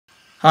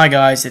Hi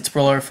guys, it's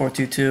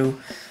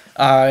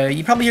Brawler422.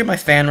 You probably hear my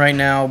fan right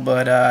now,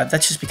 but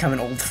that's just become an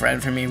old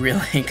friend for me,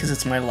 really, because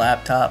it's my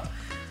laptop.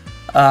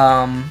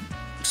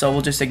 So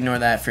we'll just ignore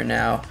that for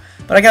now.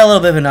 But I got a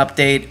little bit of an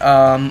update.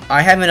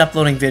 I have been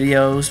uploading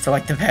videos for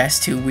like the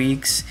past 2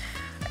 weeks,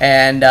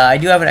 and I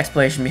do have an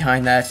explanation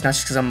behind that. It's not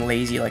just because I'm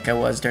lazy like I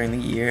was during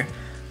the year.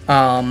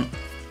 I've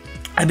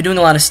been doing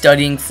a lot of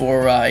studying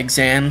for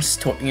exams,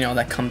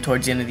 that come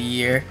towards the end of the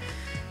year.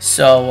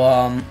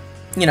 So,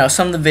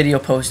 some of the video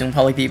posting will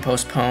probably be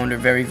postponed or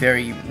very,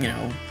 very,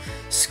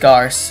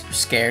 scarce.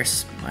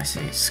 I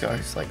say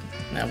scarce, like,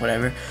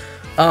 whatever.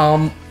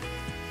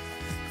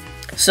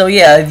 So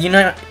yeah,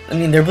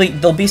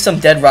 there'll be some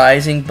Dead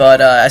Rising,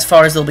 but as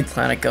far as Little Big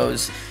Planet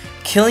goes,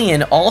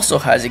 Killian also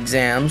has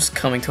exams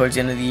coming towards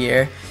the end of the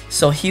year,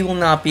 so he will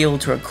not be able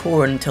to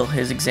record until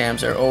his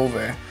exams are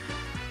over.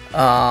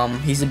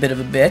 He's a bit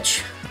of a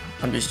bitch.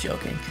 I'm just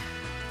joking.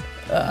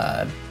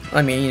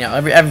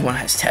 Everyone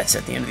has tests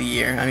at the end of the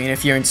year. I mean,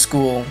 if you're in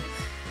school,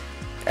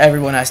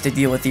 everyone has to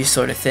deal with these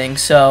sort of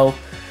things. So,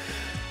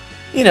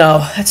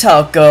 that's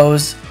how it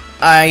goes.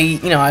 I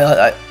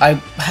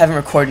haven't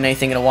recorded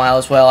anything in a while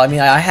as well. I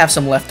mean, I have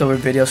some leftover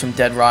videos from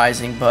Dead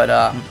Rising, but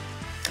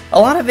a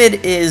lot of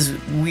it is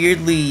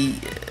weirdly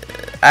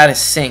out of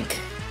sync.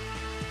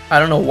 I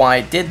don't know why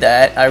it did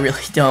that. I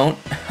really don't.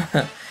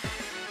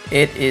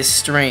 It is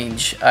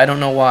strange. I don't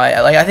know why.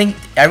 I think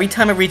every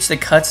time it reached the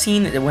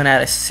cutscene, it went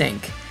out of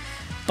sync.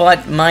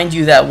 But mind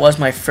you, that was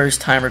my first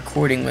time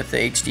recording with the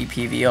HD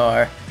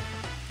PVR,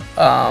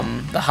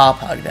 the hop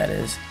hog, that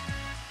is.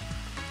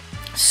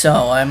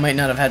 So I might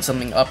not have had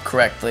something up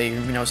correctly.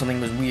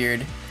 Something was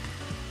weird.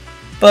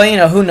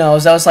 But who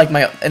knows? That was like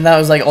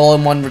all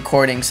in one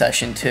recording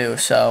session too.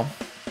 So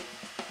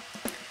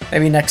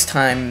maybe next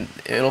time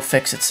it'll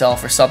fix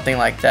itself or something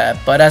like that.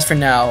 But as for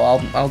now,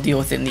 I'll deal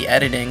with it in the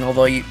editing.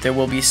 Although there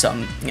will be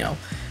some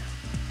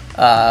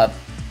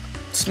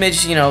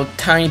smidge,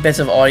 tiny bits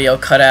of audio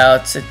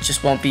cutouts. It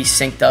just won't be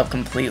synced up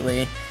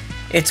completely.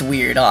 It's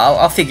weird.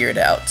 I'll figure it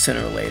out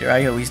sooner or later.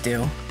 I always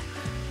do.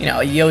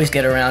 You always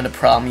get around a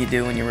problem you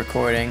do when you're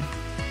recording.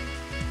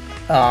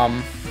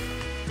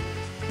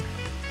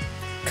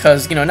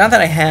 Because, now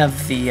that I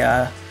have the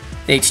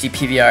HD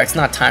PVR, it's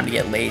not time to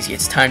get lazy.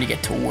 It's time to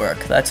get to work.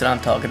 That's what I'm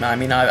talking about. I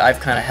mean,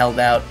 I've kind of held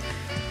out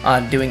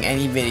on doing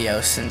any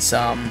videos since,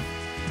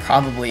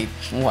 probably,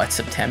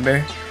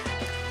 September?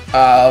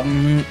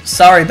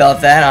 Sorry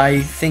about that. I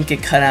think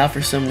it cut out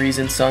for some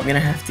reason, so I'm gonna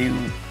have to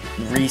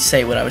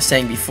re-say what I was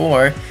saying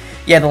before.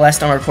 Yeah, the last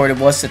time I recorded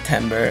was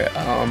September,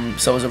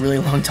 so it was a really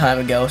long time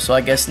ago, so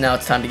I guess now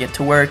it's time to get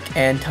to work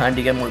and time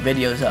to get more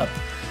videos up.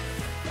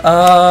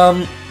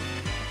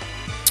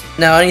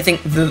 Now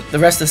the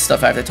rest of the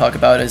stuff I have to talk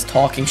about is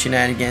Talking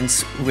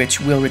Shenanigans,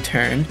 which will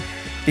return,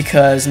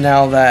 because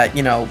now that,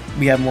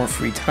 we have more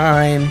free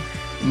time,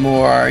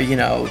 more,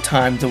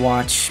 time to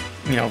watch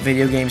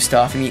video game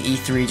stuff. I mean,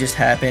 E3 just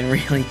happened,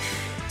 really.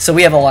 So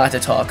we have a lot to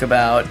talk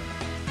about.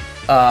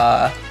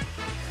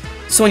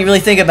 So when you really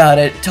think about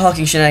it,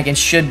 Talking Shenanigans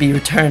should be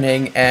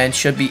returning and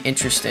should be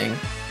interesting.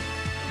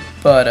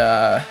 But,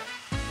 I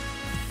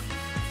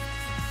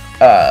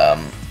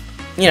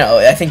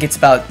think it's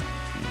about,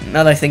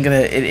 now that I think of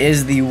it, it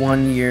is the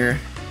 1-year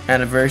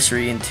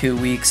anniversary in 2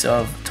 weeks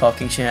of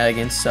Talking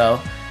Shenanigans,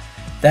 so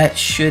that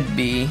should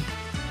be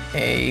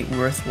a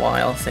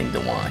worthwhile thing to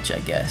watch, I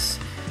guess.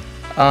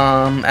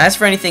 As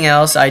for anything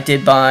else, I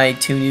did buy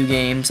 2 new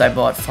games. I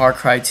bought Far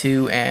Cry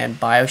 2 and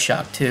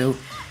Bioshock 2,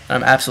 and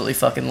I'm absolutely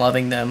fucking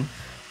loving them.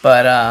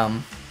 But, I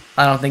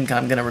don't think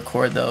I'm gonna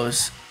record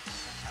those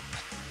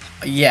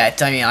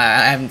yet. I mean,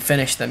 I haven't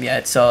finished them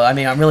yet, so, I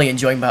mean, I'm really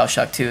enjoying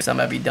Bioshock 2, so I'm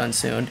gonna be done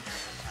soon.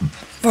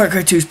 Far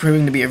Cry 2 is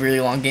proving to be a really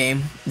long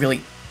game,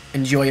 really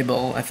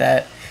enjoyable at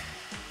that.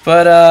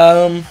 But,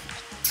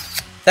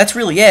 that's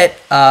really it.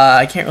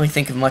 I can't really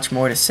think of much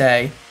more to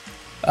say.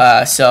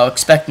 So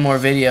expect more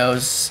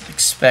videos,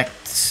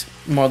 expect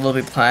more Little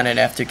Big Planet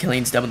after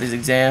Killian's done with his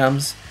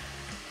exams,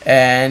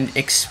 and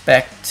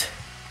expect,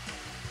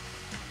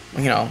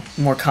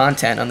 more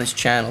content on this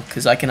channel,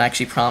 because I can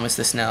actually promise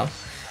this now.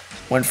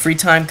 When free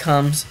time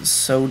comes,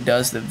 so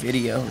does the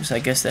videos. I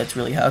guess that's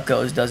really how it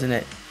goes, doesn't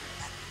it?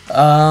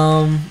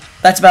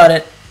 That's about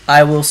it.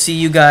 I will see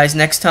you guys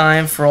next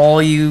time. For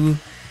all you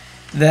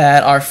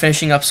that are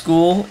finishing up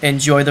school,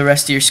 enjoy the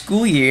rest of your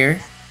school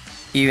year,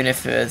 even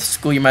if the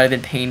school year might have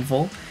been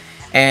painful.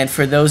 And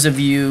for those of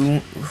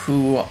you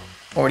who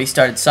already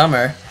started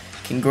summer,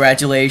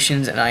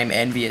 congratulations, and I am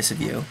envious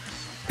of you.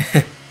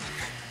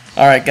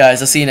 Alright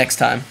guys, I'll see you next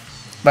time.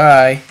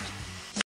 Bye.